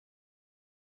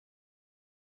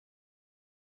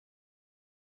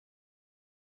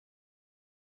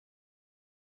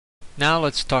Now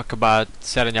let's talk about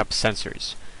setting up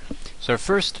sensors. So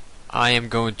first I am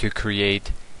going to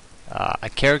create a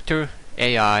character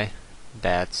AI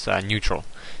that's neutral.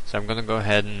 So I'm going to go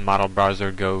ahead and model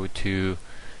browser, go to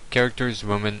characters,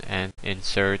 woman, and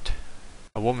insert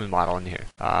a woman model in here.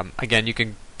 Again, you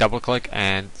can double click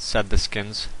and set the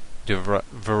skins to a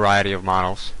variety of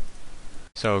models.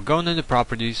 So going into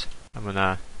properties, I'm going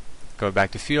to go back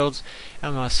to fields, and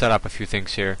I'm going to set up a few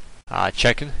things here.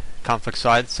 Check-in, conflict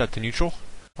side set to neutral,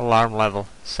 alarm level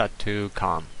set to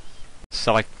calm.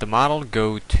 Select the model,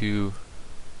 go to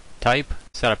type,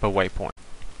 set up a waypoint.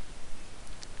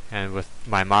 And with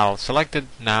my model selected,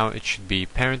 now it should be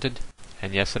parented,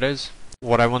 and yes it is.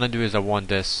 What I want to do is I want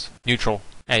this neutral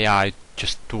AI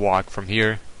just to walk from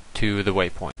here to the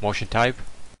waypoint. Motion type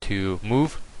to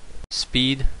move.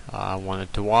 Speed, I want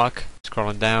it to walk.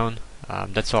 Scrolling down,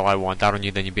 that's all I want. I don't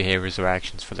need any behaviors or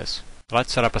actions for this.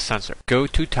 Let's set up a sensor. Go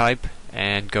to type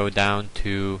and go down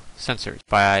to sensors.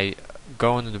 By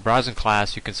going to the browsing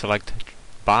class, you can select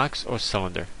box or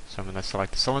cylinder. So I'm going to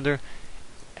select the cylinder,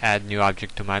 add new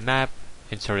object to my map,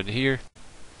 insert it here.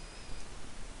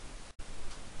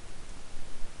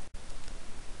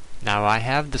 Now I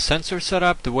have the sensor set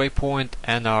up, the waypoint,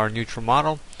 and our neutral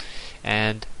model.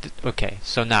 And okay,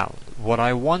 so now what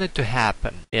I wanted to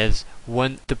happen is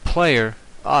when the player,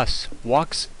 us,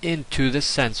 walks into the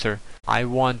sensor, I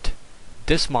want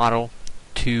this model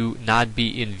to not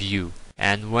be in view.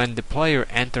 And when the player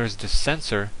enters the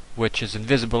sensor, which is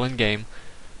invisible in game,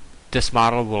 this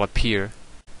model will appear.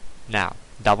 Now,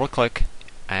 double click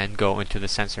and go into the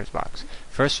sensors box.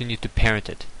 First you need to parent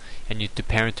it, and you need to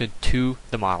parent it to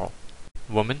the model,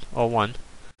 woman or one.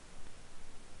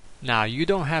 Now you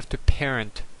don't have to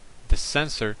parent the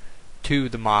sensor to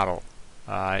the model.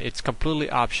 It's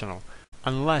completely optional,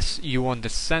 unless you want the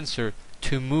sensor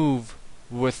to move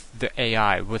with the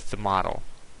AI, with the model.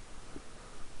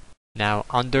 Now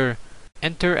under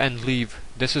enter and leave,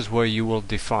 this is where you will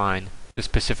define the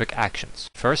specific actions.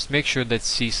 First, make sure that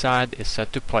C side is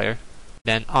set to player.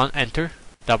 Then on enter,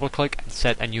 double click and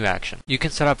set a new action. You can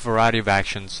set up a variety of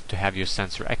actions to have your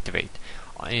sensor activate.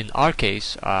 In our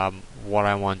case, what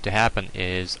I want to happen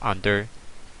is under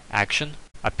action,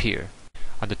 appear.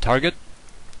 Under target,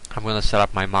 I'm going to set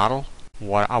up my model,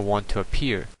 what I want to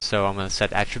appear. So I'm going to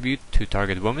set attribute to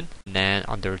target woman. And then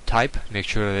under type, make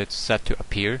sure that it's set to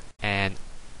appear. And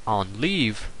on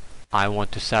leave, I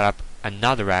want to set up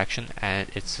another action, and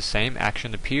it's the same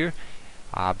action, appear,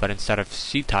 but instead of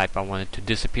C type I want it to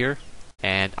disappear.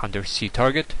 And under C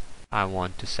target I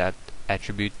want to set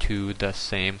attribute to the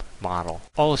same model.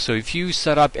 Also, if you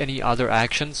set up any other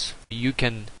actions, you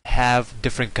can have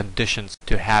different conditions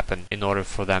to happen in order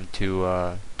for them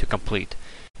to complete.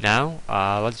 Now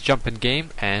let's jump in game,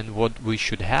 and what we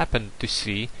should happen to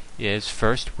see is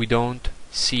first we don't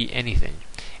see anything,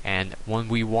 and when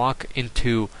we walk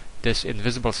into this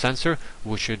invisible sensor,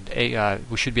 we should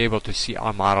be able to see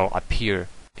our model appear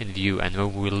in view, and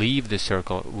when we leave the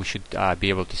circle, we should be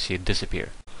able to see it disappear.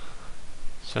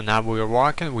 So now we are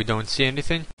walking, we don't see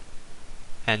anything,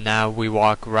 and now we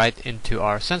walk right into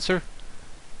our sensor,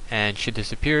 and she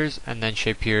disappears, and then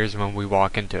she appears when we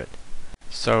walk into it.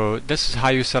 So this is how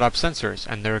you set up sensors,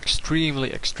 and they're extremely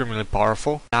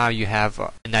powerful. Now you have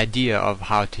an idea of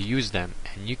how to use them,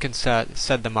 and you can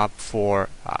set them up for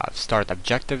start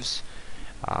objectives.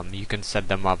 You can set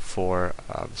them up for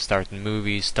starting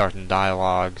movies, starting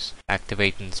dialogues,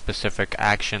 activating specific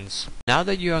actions. Now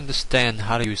that you understand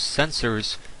how to use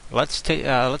sensors, let's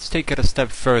take it a step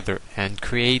further and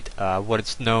create what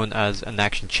is known as an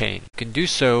action chain. You can do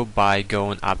so by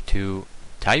going up to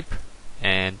type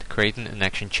and creating an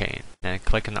action chain and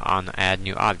clicking on add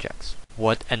new objects.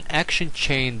 What an action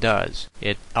chain does,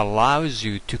 it allows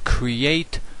you to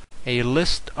create a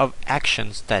list of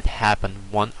actions that happen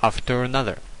one after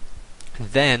another.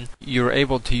 Then you're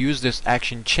able to use this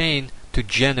action chain to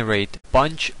generate a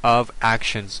bunch of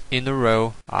actions in a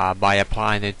row by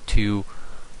applying it to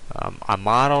a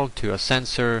model, to a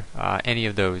sensor, any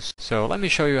of those. So let me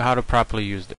show you how to properly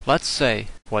use it. Let's say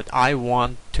what I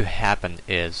want to happen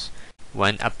is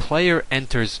when a player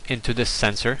enters into this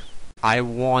sensor, I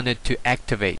want it to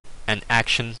activate an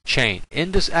action chain.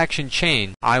 In this action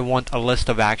chain, I want a list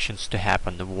of actions to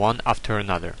happen, one after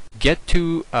another. Get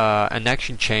to an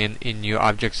action chain in your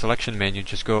object selection menu.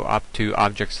 Just go up to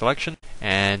object selection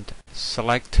and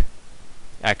select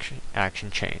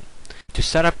action chain. To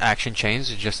set up action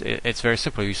chains, it's very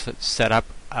simple. You set up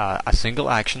a single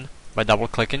action by double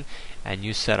clicking, and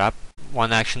you set up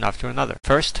one action after another.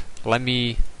 First, let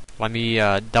me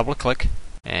double click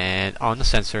and on the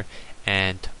sensor,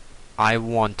 and I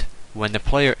want when the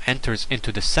player enters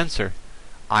into the sensor,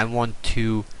 I want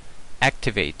to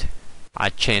activate a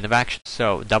chain of action.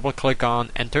 So double click on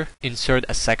enter, insert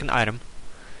a second item,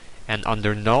 and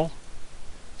under null,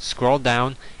 scroll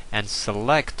down and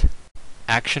select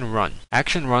action run.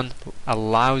 Action run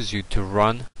allows you to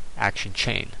run action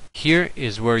chain. Here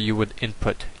is where you would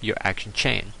input your action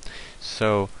chain.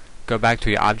 So go back to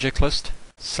your object list,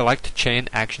 select chain,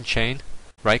 action chain,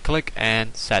 right click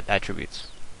and set attributes.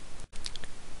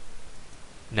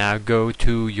 Now go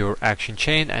to your action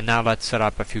chain, and now let's set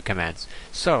up a few commands.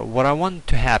 So what I want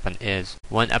to happen is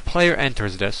when a player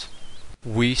enters this,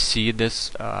 we see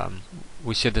this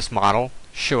model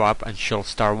show up and she'll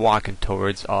start walking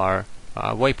towards our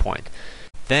waypoint.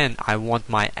 Then I want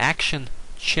my action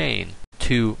chain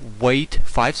to wait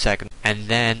 5 seconds, and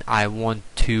then I want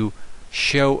to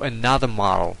show another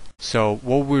model. So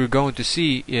what we're going to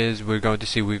see is we're going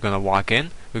to walk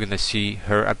in, we're going to see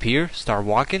her appear, start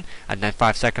walking, and then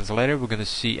 5 seconds later we're going to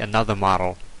see another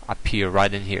model appear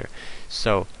right in here.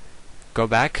 So go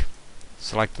back,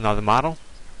 select another model,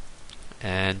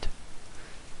 and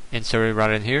insert it right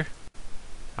in here.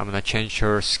 I'm going to change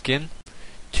her skin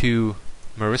to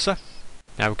Marissa.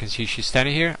 Now we can see she's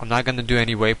standing here. I'm not going to do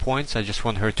any waypoints, I just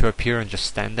want her to appear and just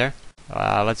stand there.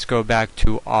 Let's go back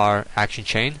to our action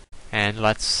chain and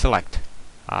let's select.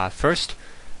 First,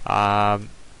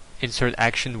 insert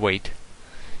action wait.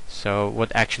 So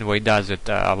what action wait does, it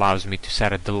allows me to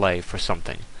set a delay for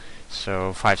something.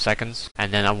 So 5 seconds,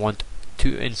 and then I want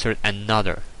to insert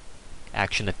another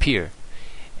action appear,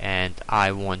 and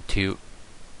I want to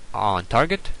on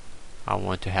target, I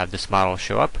want to have this model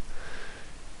show up,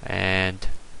 and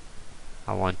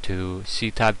I want to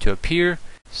C tab to appear.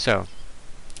 So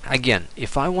again,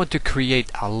 if I want to create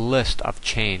a list of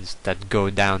chains that go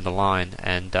down the line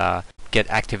and get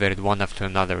activated one after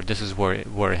another, this is where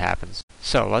it happens.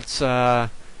 So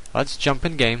let's jump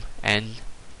in game and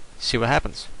see what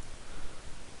happens.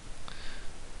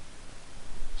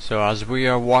 So as we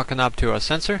are walking up to our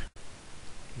sensor,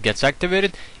 it gets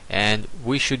activated, and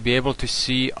we should be able to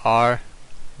see our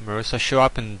Marissa show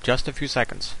up in just a few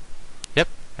seconds. Yep,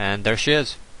 and there she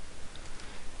is.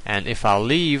 And if I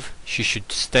leave, she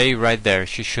should stay right there.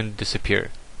 She shouldn't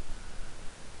disappear.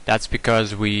 That's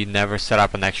because we never set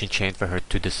up an action chain for her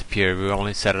to disappear. We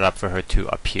only set it up for her to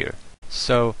appear.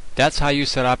 So that's how you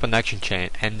set up an action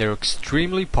chain, and they're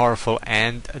extremely powerful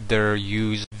and they're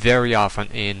used very often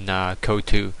in Code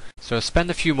 2. So spend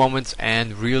a few moments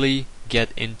and really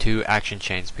get into action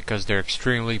chains because they're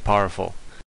extremely powerful.